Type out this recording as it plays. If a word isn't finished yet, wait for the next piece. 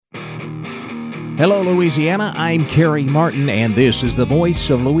Hello, Louisiana. I'm Kerry Martin, and this is the Voice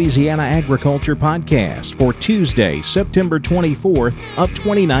of Louisiana Agriculture podcast for Tuesday, September 24th of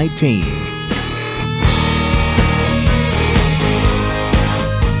 2019.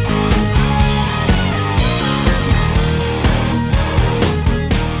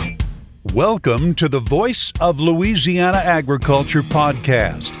 Welcome to the Voice of Louisiana Agriculture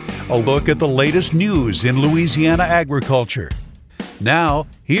podcast, a look at the latest news in Louisiana agriculture. Now,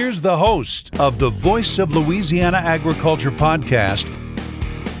 here's the host of the Voice of Louisiana Agriculture podcast,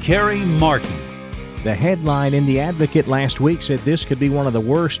 Kerry Martin. The headline in The Advocate last week said this could be one of the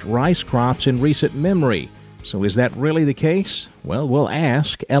worst rice crops in recent memory. So is that really the case? Well, we'll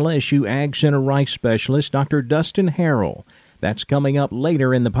ask LSU AgCenter rice specialist Dr. Dustin Harrell. That's coming up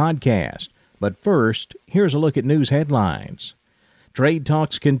later in the podcast. But first, here's a look at news headlines. Trade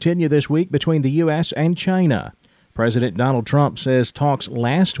talks continue this week between the U.S. and China. President Donald Trump says talks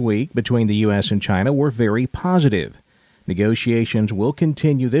last week between the U.S. and China were very positive. Negotiations will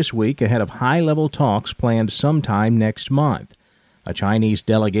continue this week ahead of high-level talks planned sometime next month. A Chinese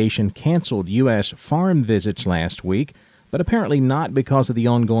delegation canceled U.S. farm visits last week, but apparently not because of the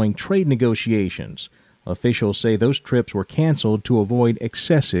ongoing trade negotiations. Officials say those trips were canceled to avoid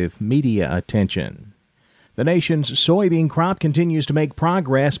excessive media attention. The nation's soybean crop continues to make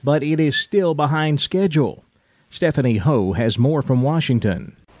progress, but it is still behind schedule. Stephanie Ho has more from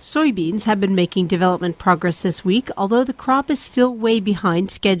Washington. Soybeans have been making development progress this week, although the crop is still way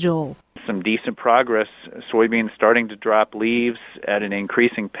behind schedule. Some decent progress. Soybeans starting to drop leaves at an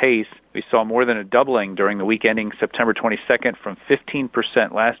increasing pace. We saw more than a doubling during the week ending September 22nd from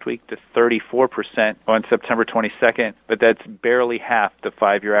 15% last week to 34% on September 22nd, but that's barely half the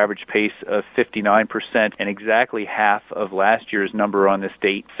five-year average pace of 59% and exactly half of last year's number on this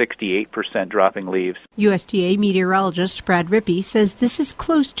date, 68% dropping leaves. USDA meteorologist Brad Rippey says this is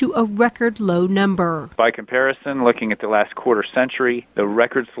close to a record low number. By comparison, looking at the last quarter century, the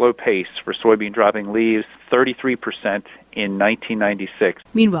record slow pace for soybean dropping leaves, 33% in 1996.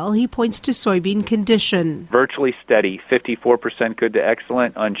 Meanwhile, he points to soybean condition. Virtually steady, 54% good to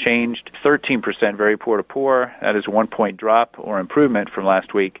excellent, unchanged, 13% very poor to poor. That is 1 point drop or improvement from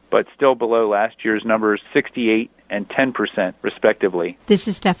last week, but still below last year's numbers, 68 and 10% respectively. This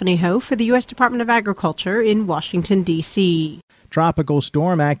is Stephanie Ho for the U.S. Department of Agriculture in Washington, D.C. Tropical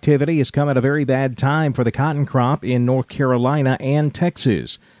storm activity has come at a very bad time for the cotton crop in North Carolina and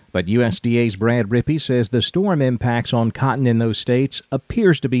Texas. But USDA's Brad Rippey says the storm impacts on cotton in those states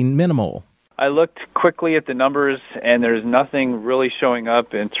appears to be minimal. I looked quickly at the numbers, and there's nothing really showing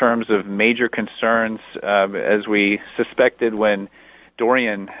up in terms of major concerns, as we suspected when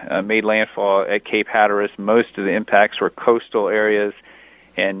Dorian made landfall at Cape Hatteras. Most of the impacts were coastal areas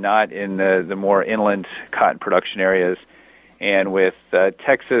and not in the more inland cotton production areas. And with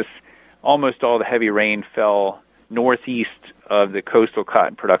Texas, almost all the heavy rain fell northeast of the coastal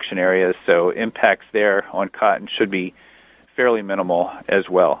cotton production areas, so impacts there on cotton should be fairly minimal as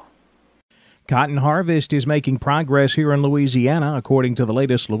well. Cotton harvest is making progress here in Louisiana, according to the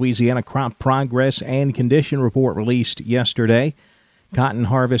latest Louisiana Crop Progress and Condition Report released yesterday. Cotton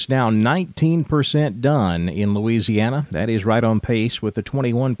harvest now 19% done in Louisiana. That is right on pace with the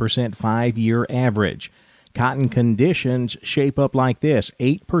 21% five-year average. Cotton conditions shape up like this.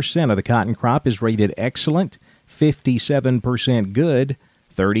 8% of the cotton crop is rated excellent, 57% good,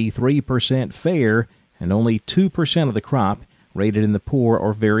 33% fair, and only 2% of the crop rated in the poor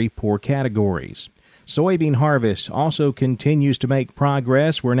or very poor categories. Soybean harvest also continues to make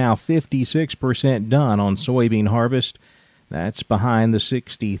progress. We're now 56% done on soybean harvest. That's behind the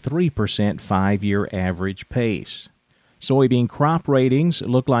 63% five-year average pace. Soybean crop ratings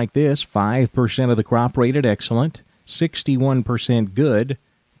look like this. 5% of the crop rated excellent, 61% good,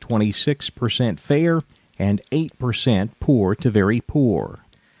 26% fair, and 8% poor to very poor.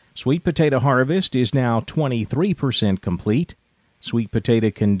 Sweet potato harvest is now 23% complete. Sweet potato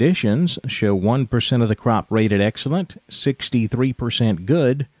conditions show 1% of the crop rated excellent, 63%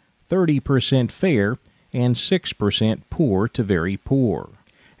 good, 30% fair, and 6% poor to very poor.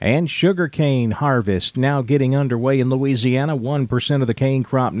 And sugarcane harvest now getting underway in Louisiana. 1% of the cane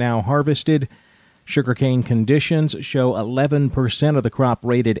crop now harvested. Sugarcane conditions show 11% of the crop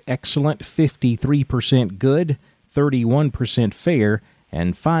rated excellent, 53% good, 31% fair,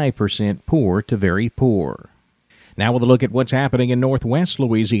 and 5% poor to very poor. Now with a look at what's happening in northwest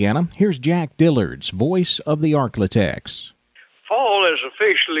Louisiana, here's Jack Dillard's Voice of the Arklatex. Fall has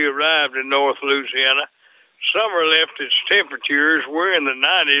officially arrived in North Louisiana. Summer left its temperatures. We're in the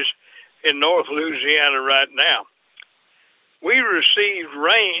 90s in North Louisiana right now. We received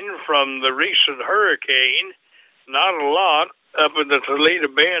rain from the recent hurricane, not a lot, Up in the Toledo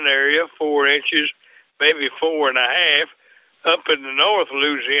Bend area, 4 inches, maybe 4.5. Up in the North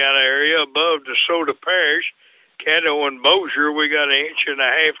Louisiana area, above DeSoto Parish, Caddo and Bossier, we got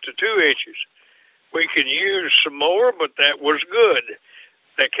 1.5 to 2 inches. We could use some more, but that was good.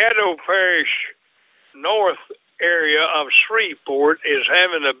 The Caddo Parish North area of Shreveport is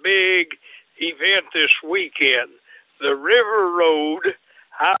having a big event this weekend. The River Road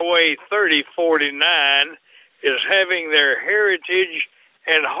Highway 3049 is having their Heritage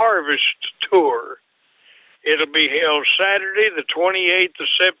and Harvest Tour. It'll be held Saturday, the 28th of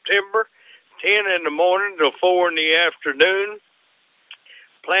September, 10 in the morning till 4 in the afternoon.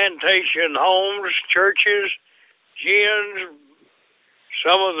 Plantation homes, churches, gyms,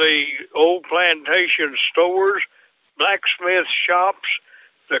 some of the old plantation stores, blacksmith shops.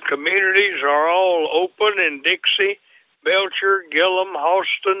 The communities are all open in Dixie, Belcher, Gillum,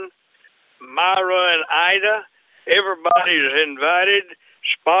 Halston, Myra, and Ida. Everybody's invited,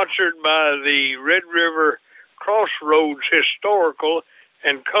 sponsored by the Red River Crossroads Historical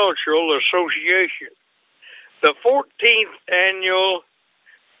and Cultural Association. The 14th annual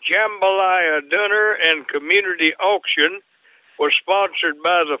Jambalaya Dinner and Community Auction was sponsored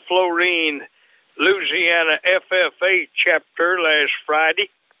by the Florine, Louisiana FFA chapter last Friday.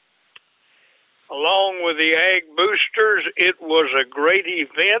 Along with the Ag Boosters, it was a great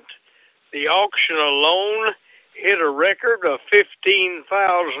event. The auction alone hit a record of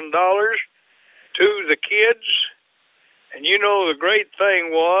 $15,000 to the kids. And you know, the great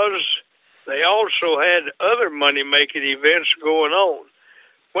thing was they also had other money-making events going on.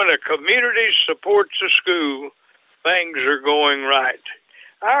 When a community supports a school, things are going right.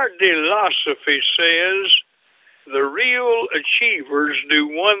 Our philosophy says the real achievers do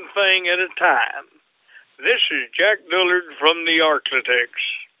one thing at a time. This is Jack Dillard from the Architects.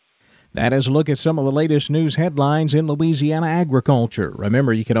 That is a look at some of the latest news headlines in Louisiana agriculture.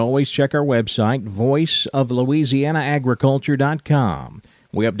 Remember, you can always check our website, voiceoflouisianaagriculture.com.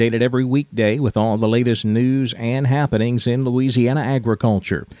 We update it every weekday with all the latest news and happenings in Louisiana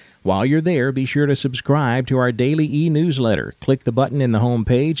agriculture. While you're there, be sure to subscribe to our daily e-newsletter. Click the button in the home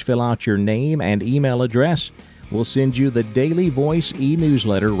page, fill out your name and email address. We'll send you the Daily Voice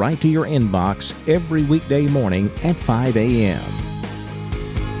e-newsletter right to your inbox every weekday morning at 5 a.m.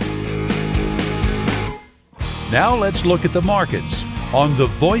 Now let's look at the markets on the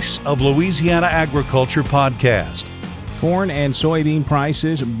Voice of Louisiana Agriculture podcast. Corn and soybean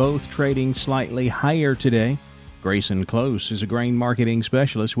prices both trading slightly higher today. Grayson Close is a grain marketing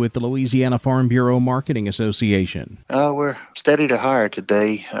specialist with the Louisiana Farm Bureau Marketing Association. We're steady to higher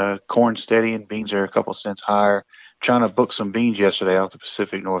today. Corn steady and beans are a couple cents higher. Trying to book some beans yesterday off the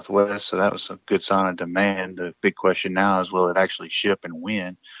Pacific Northwest, so that was a good sign of demand. The big question now is, will it actually ship and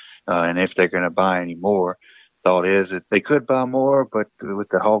when, and if they're going to buy any more. Thought is that they could buy more, but with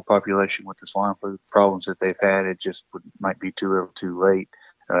the hog population, with the swine flu problems that they've had, it just might be too late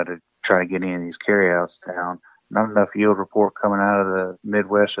to try to get any of these carryouts down. Not enough yield report coming out of the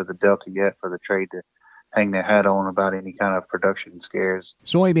Midwest or the Delta yet for the trade to hang their hat on about any kind of production scares.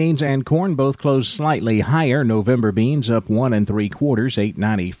 Soybeans and corn both closed slightly higher. November beans up 1 3/4,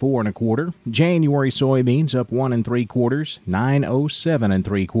 $8.94 1/4. January soybeans up 1 3/4, $9.07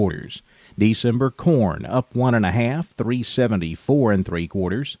 3/4. December corn up 1 1/2, $3.74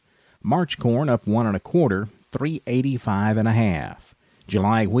 3/4. March corn up 1 1/4, $3.85 1/2.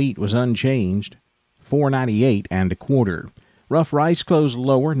 July wheat was unchanged, $4.98 1/4. Rough rice closed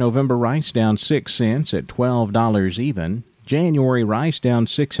lower. November rice down 6 cents at $12 even. January rice down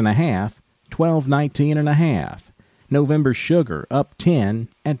 6 1/2, $12.19 1/2. November sugar up 10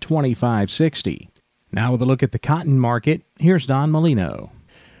 at $25.60. Now with a look at the cotton market, here's Don Molino.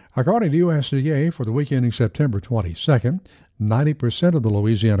 According to USDA, for the week ending September 22nd, 90% of the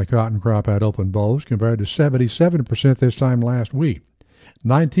Louisiana cotton crop had open bolls compared to 77% this time last week.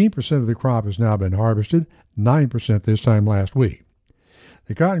 19% of the crop has now been harvested, 9% this time last week.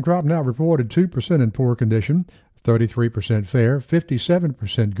 The cotton crop now reported 2% in poor condition, 33% fair,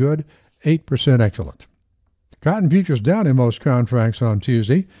 57% good, 8% excellent. Cotton futures down in most contracts on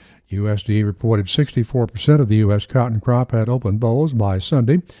Tuesday. USDA reported 64% of the U.S. cotton crop had open bolls by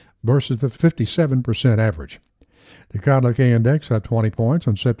Sunday versus the 57% average. The Cotton Index up 20 points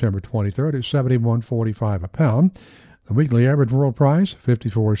on September 23rd at $71.45 a pound. The weekly average world price,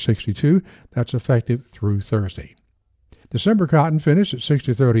 $54.62. That's effective through Thursday. December cotton finished at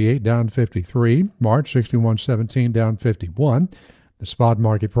 $60.38, down 53. March, $61.17, down 51. The spot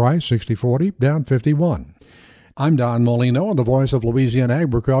market price, $60.40, down 51. I'm Don Molino on the Voice of Louisiana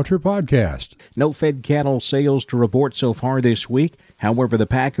Agriculture podcast. No fed cattle sales to report so far this week. However, the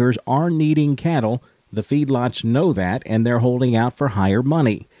packers are needing cattle. The feedlots know that, and they're holding out for higher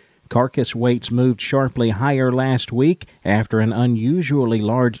money. Carcass weights moved sharply higher last week after an unusually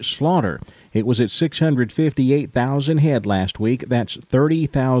large slaughter. It was at 658,000 head last week. That's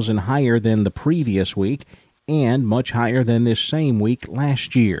 30,000 higher than the previous week and much higher than this same week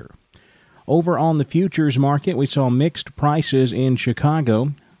last year. Over on the futures market, we saw mixed prices in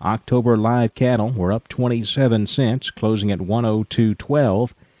Chicago. October live cattle were up 27 cents, closing at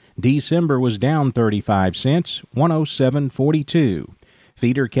 102.12. December was down 35 cents, 107.42.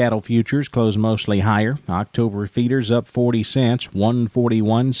 Feeder cattle futures closed mostly higher. October feeders up 40 cents,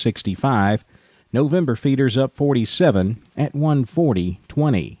 141.65. November feeders up 47 at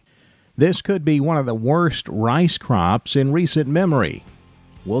 140.20. This could be one of the worst rice crops in recent memory.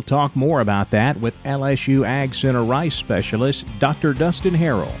 We'll talk more about that with LSU AgCenter rice specialist Dr. Dustin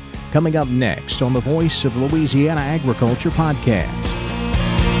Harrell coming up next on the Voice of Louisiana Agriculture podcast.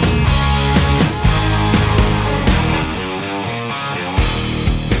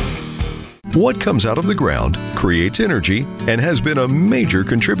 What comes out of the ground creates energy and has been a major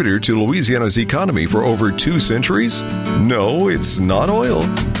contributor to Louisiana's economy for over 2 centuries? No, it's not oil.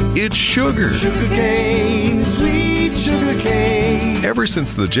 It's sugar. Sugarcane, sweet sugarcane. Ever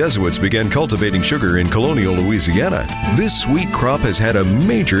since the Jesuits began cultivating sugar in colonial Louisiana, this sweet crop has had a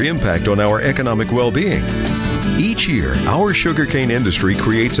major impact on our economic well-being. Each year, our sugarcane industry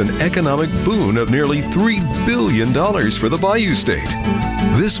creates an economic boon of nearly $3 billion for the Bayou State.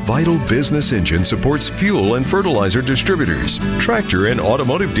 This vital business engine supports fuel and fertilizer distributors, tractor and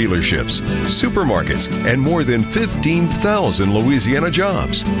automotive dealerships, supermarkets, and more than 15,000 Louisiana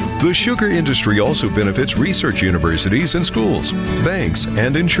jobs. The sugar industry also benefits research universities and schools, banks,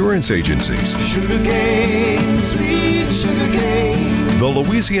 and insurance agencies. Sugarcane, sweet sugarcane. The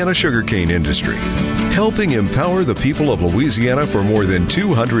Louisiana sugarcane industry, helping empower the people of Louisiana for more than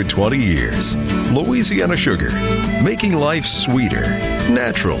 220 years. Louisiana Sugar, making life sweeter,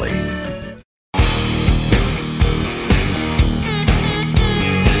 naturally.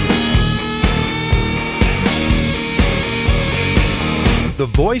 The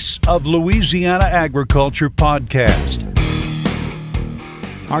Voice of Louisiana Agriculture podcast.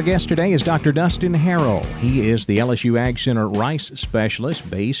 Our guest today is Dr. Dustin Harrell. He is the LSU AgCenter rice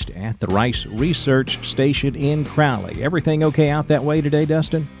specialist based at the Rice Research Station in Crowley. Everything okay out that way today,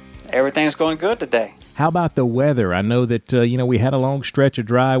 Dustin? Everything's going good today. How about the weather? I know that, we had a long stretch of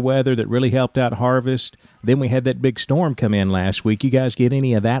dry weather that really helped out harvest. Then we had that big storm come in last week. You guys get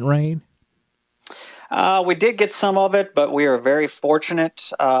any of that rain? We did get some of it, but we are very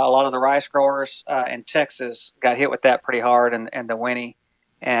fortunate. A lot of the rice growers in Texas got hit with that pretty hard in the Winnie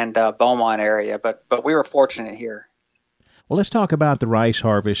and Beaumont area, but we were fortunate here. Well, let's talk about the rice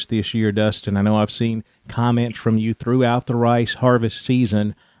harvest this year, Dustin. I know I've seen comments from you throughout the rice harvest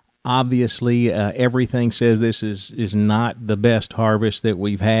season. Obviously, everything says this is not the best harvest that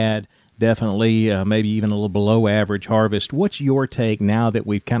we've had. Definitely, maybe even a little below average harvest. What's your take now that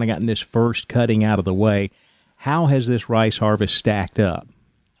we've kind of gotten this first cutting out of the way? How has this rice harvest stacked up?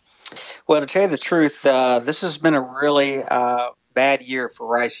 Well, to tell you the truth, this has been a really bad year for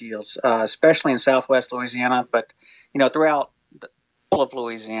rice yields, especially in southwest Louisiana, but throughout the whole of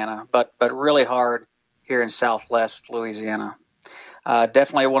Louisiana, but really hard here in southwest Louisiana.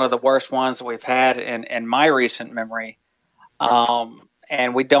 Definitely one of the worst ones that we've had in my recent memory.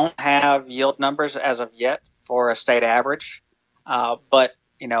 And we don't have yield numbers as of yet for a state average. But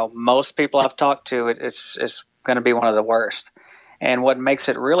most people I've talked to, it's going to be one of the worst. And what makes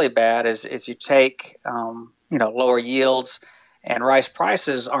it really bad is you take, lower yields, and rice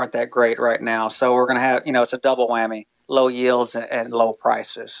prices aren't that great right now. So we're going to have, it's a double whammy, low yields and low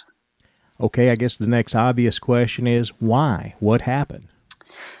prices. Okay, I guess the next obvious question is why? What happened?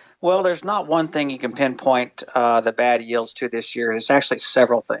 Well, there's not one thing you can pinpoint the bad yields to this year. It's actually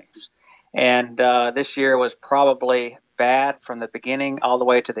several things. And this year was probably bad from the beginning all the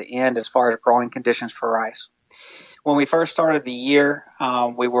way to the end as far as growing conditions for rice. When we first started the year,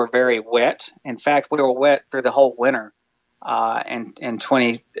 we were very wet. In fact, we were wet through the whole winter in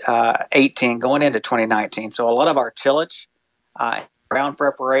 2018 going into 2019. So a lot of our tillage ground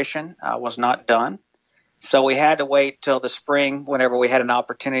preparation was not done. So we had to wait till the spring whenever we had an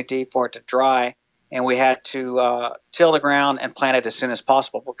opportunity for it to dry, and we had to till the ground and plant it as soon as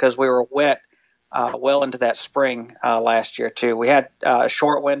possible because we were wet well into that spring last year too. We had a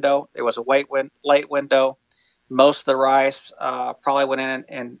short window. It was a late window. Most of the rice probably went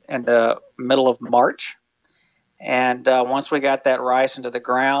in the middle of March. And once we got that rice into the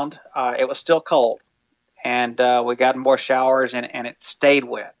ground, it was still cold. And we got more showers and it stayed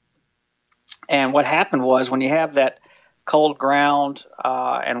wet. And what happened was when you have that cold ground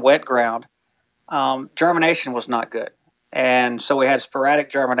and wet ground, germination was not good. And so we had sporadic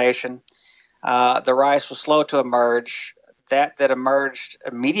germination. The rice was slow to emerge. That emerged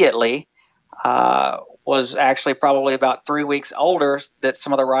immediately was actually probably about 3 weeks older than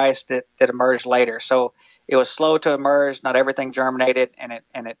some of the rice that emerged later. So it was slow to emerge. Not everything germinated, and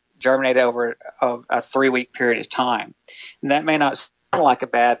it germinated over a 3-week period of time. And that may not sound like a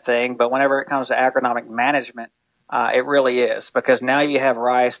bad thing, but whenever it comes to agronomic management, it really is, because now you have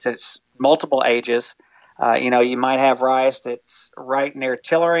rice that's multiple ages. You might have rice that's right near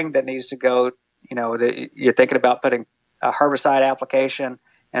tillering that needs to go, you're thinking about putting a herbicide application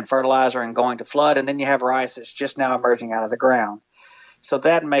and fertilizer and going to flood, and then you have rice that's just now emerging out of the ground. So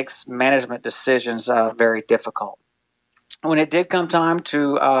that makes management decisions very difficult. When it did come time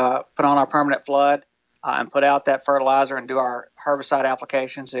to put on our permanent flood and put out that fertilizer and do our herbicide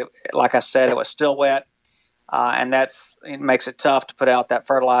applications, like I said, it was still wet, and it makes it tough to put out that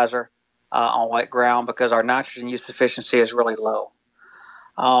fertilizer on wet ground because our nitrogen use efficiency is really low.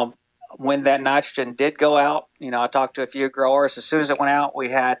 When that nitrogen did go out, I talked to a few growers. As soon as it went out, we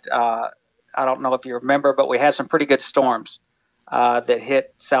had, I don't know if you remember, but we had some pretty good storms that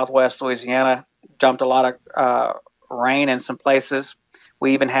hit southwest Louisiana, dumped a lot of rain in some places.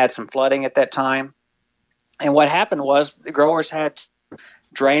 We even had some flooding at that time. And what happened was the growers had to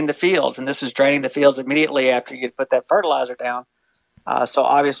drain the fields, and this is draining the fields immediately after you put that fertilizer down. So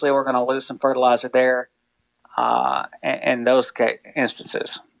obviously we're going to lose some fertilizer there in those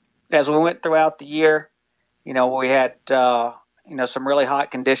instances. As we went throughout the year, we had, some really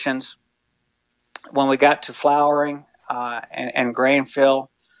hot conditions. When we got to flowering and grain fill,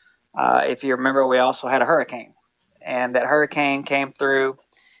 if you remember, we also had a hurricane. And that hurricane came through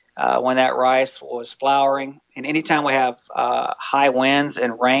when that rice was flowering. And anytime we have high winds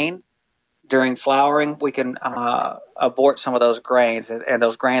and rain during flowering, we can abort some of those grains, and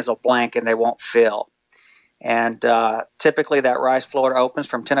those grains will blank and they won't fill. And typically that rice floor opens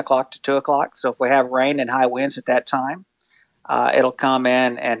from 10 o'clock to 2 o'clock. So if we have rain and high winds at that time, it'll come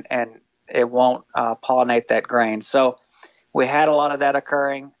in and it won't pollinate that grain. So we had a lot of that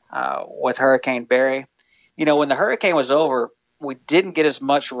occurring with Hurricane Barry. When the hurricane was over, we didn't get as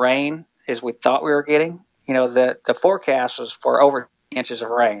much rain as we thought we were getting. The forecast was for over inches of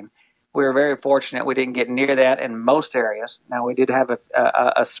rain. We were very fortunate we didn't get near that in most areas. Now, we did have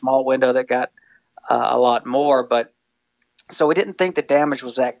a small window that got a lot more, but so we didn't think the damage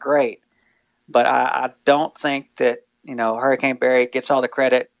was that great. But I don't think that, Hurricane Barry gets all the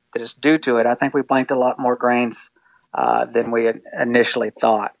credit that is due to it. I think we blanked a lot more grains than we had initially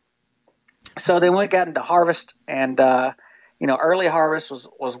thought. So then we got into harvest, and early harvest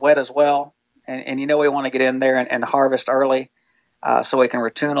was wet as well. And we want to get in there and harvest early so we can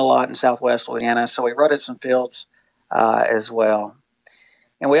retune a lot in southwest Louisiana. So we rutted some fields as well.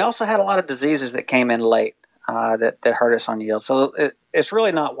 And we also had a lot of diseases that came in late that hurt us on yield. So it's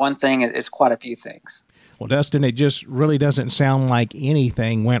really not one thing. It's quite a few things. Well, Dustin, it just really doesn't sound like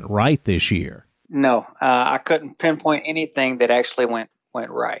anything went right this year. No, I couldn't pinpoint anything that actually went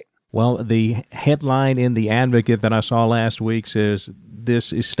right. Well, the headline in The Advocate that I saw last week says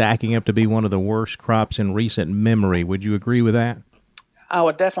this is stacking up to be one of the worst crops in recent memory. Would you agree with that? I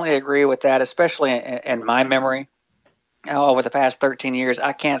would definitely agree with that, especially in my memory. Over the past 13 years,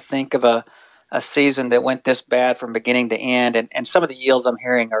 I can't think of a season that went this bad from beginning to end, and some of the yields I'm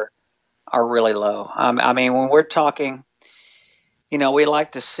hearing are really low. When we're talking, we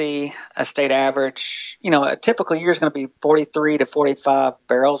like to see a state average. A typical year is going to be 43 to 45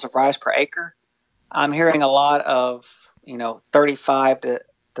 barrels of rice per acre. I'm hearing a lot of, 35 to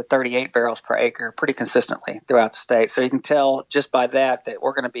 38 barrels per acre pretty consistently throughout the state. So you can tell just by that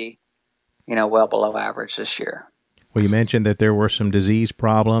we're going to be, well below average this year. Well, you mentioned that there were some disease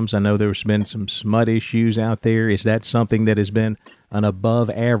problems. I know there's been some smut issues out there. Is that something that has been an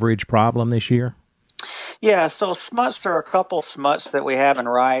above-average problem this year? Yeah, so smuts, there are a couple smuts that we have in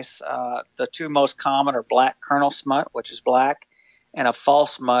rice. The two most common are black kernel smut, which is black, and a fall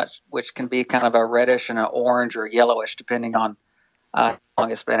smut, which can be kind of a reddish and an orange or yellowish, depending on how long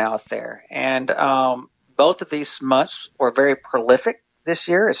it's been out there. And both of these smuts were very prolific this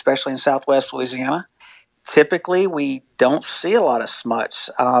year, especially in southwest Louisiana. Typically, we don't see a lot of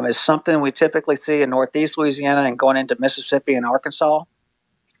smuts. It's something we typically see in northeast Louisiana and going into Mississippi and Arkansas.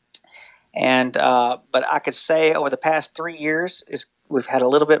 And but I could say over the past 3 years, we've had a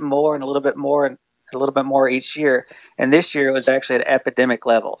little bit more and a little bit more and a little bit more each year. And this year it was actually at epidemic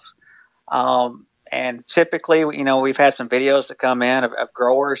levels. And typically, we've had some videos that come in of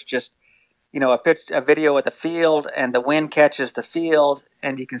growers just, a video of the field, and the wind catches the field,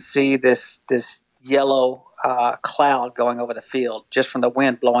 and you can see this yellow cloud going over the field just from the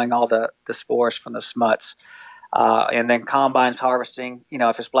wind blowing all the spores from the smuts. And then combines harvesting,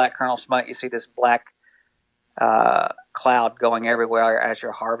 if it's black kernel smut, you see this black cloud going everywhere as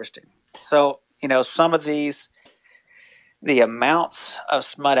you're harvesting. So, some of these, the amounts of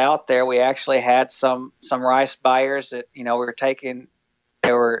smut out there, we actually had some rice buyers that, we were taking,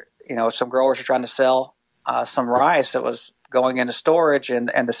 some growers were trying to sell some rice that was going into storage, and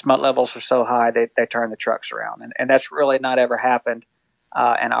the smut levels were so high they turned the trucks around. And that's really not ever happened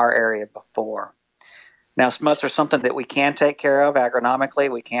in our area before. Now, smuts are something that we can take care of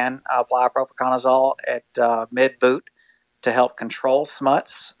agronomically. We can apply propiconazole at mid-boot to help control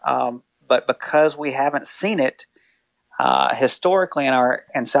smuts. But because we haven't seen it historically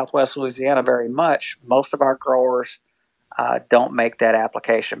in Southwest Louisiana very much, most of our growers don't make that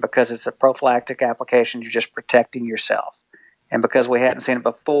application because it's a prophylactic application. You're just protecting yourself. And because we hadn't seen it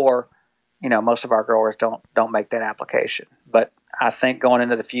before, most of our growers don't make that application. But I think going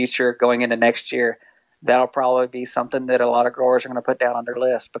into the future, going into next year, that'll probably be something that a lot of growers are going to put down on their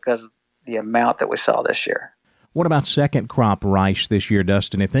list because of the amount that we saw this year. What about second crop rice this year,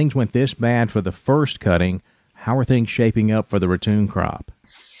 Dustin? If things went this bad for the first cutting, how are things shaping up for the ratoon crop?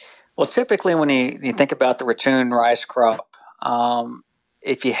 Well, typically when you think about the ratoon rice crop,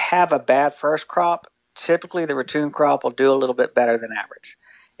 if you have a bad first crop, typically the ratoon crop will do a little bit better than average.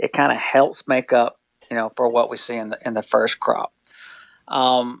 It kind of helps make up, for what we see in the first crop.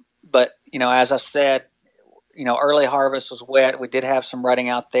 But, as I said, early harvest was wet. We did have some rutting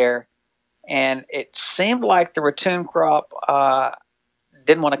out there. And it seemed like the ratoon crop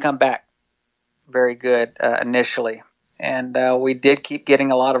didn't want to come back very good initially. And we did keep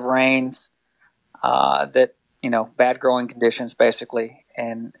getting a lot of rains that, bad growing conditions basically.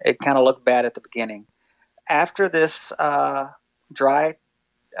 And it kind of looked bad at the beginning. After this dry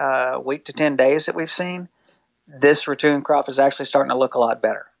week to 10 days that we've seen, this ratoon crop is actually starting to look a lot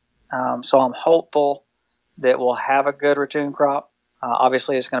better. So I'm hopeful that we'll have a good ratoon crop.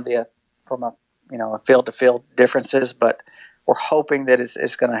 Obviously, it's going to be from a field-to-field differences, but we're hoping that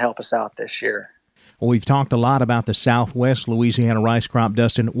it's going to help us out this year. Well, we've talked a lot about the Southwest Louisiana rice crop,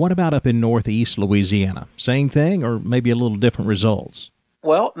 Dustin. What about up in Northeast Louisiana? Same thing or maybe a little different results?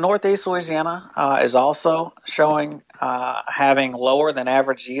 Well, Northeast Louisiana is also showing having lower than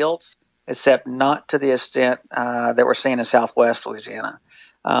average yields, except not to the extent that we're seeing in Southwest Louisiana.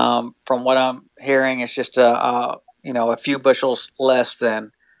 From what I'm hearing, it's just a few bushels less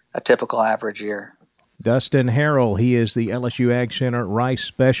than a typical average year. Dustin Harrell, he is the LSU AgCenter rice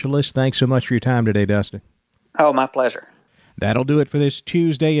specialist. Thanks so much for your time today, Dustin. Oh, my pleasure. That'll do it for this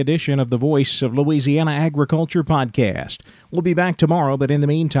Tuesday edition of the Voice of Louisiana Agriculture podcast. We'll be back tomorrow, but in the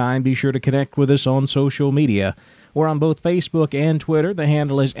meantime, be sure to connect with us on social media. We're on both Facebook and Twitter. The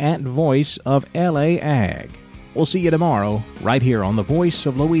handle is @VoiceOfLAAg. We'll see you tomorrow, right here on the Voice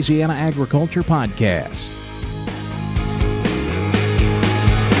of Louisiana Agriculture podcast.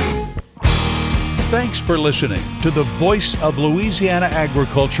 Thanks for listening to the Voice of Louisiana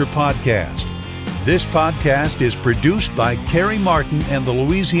Agriculture podcast. This podcast is produced by Carrie Martin and the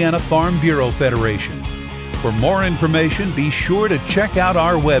Louisiana Farm Bureau Federation. For more information, be sure to check out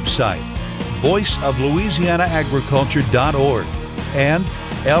our website, voiceoflouisianaagriculture.org and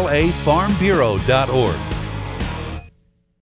lafarmbureau.org.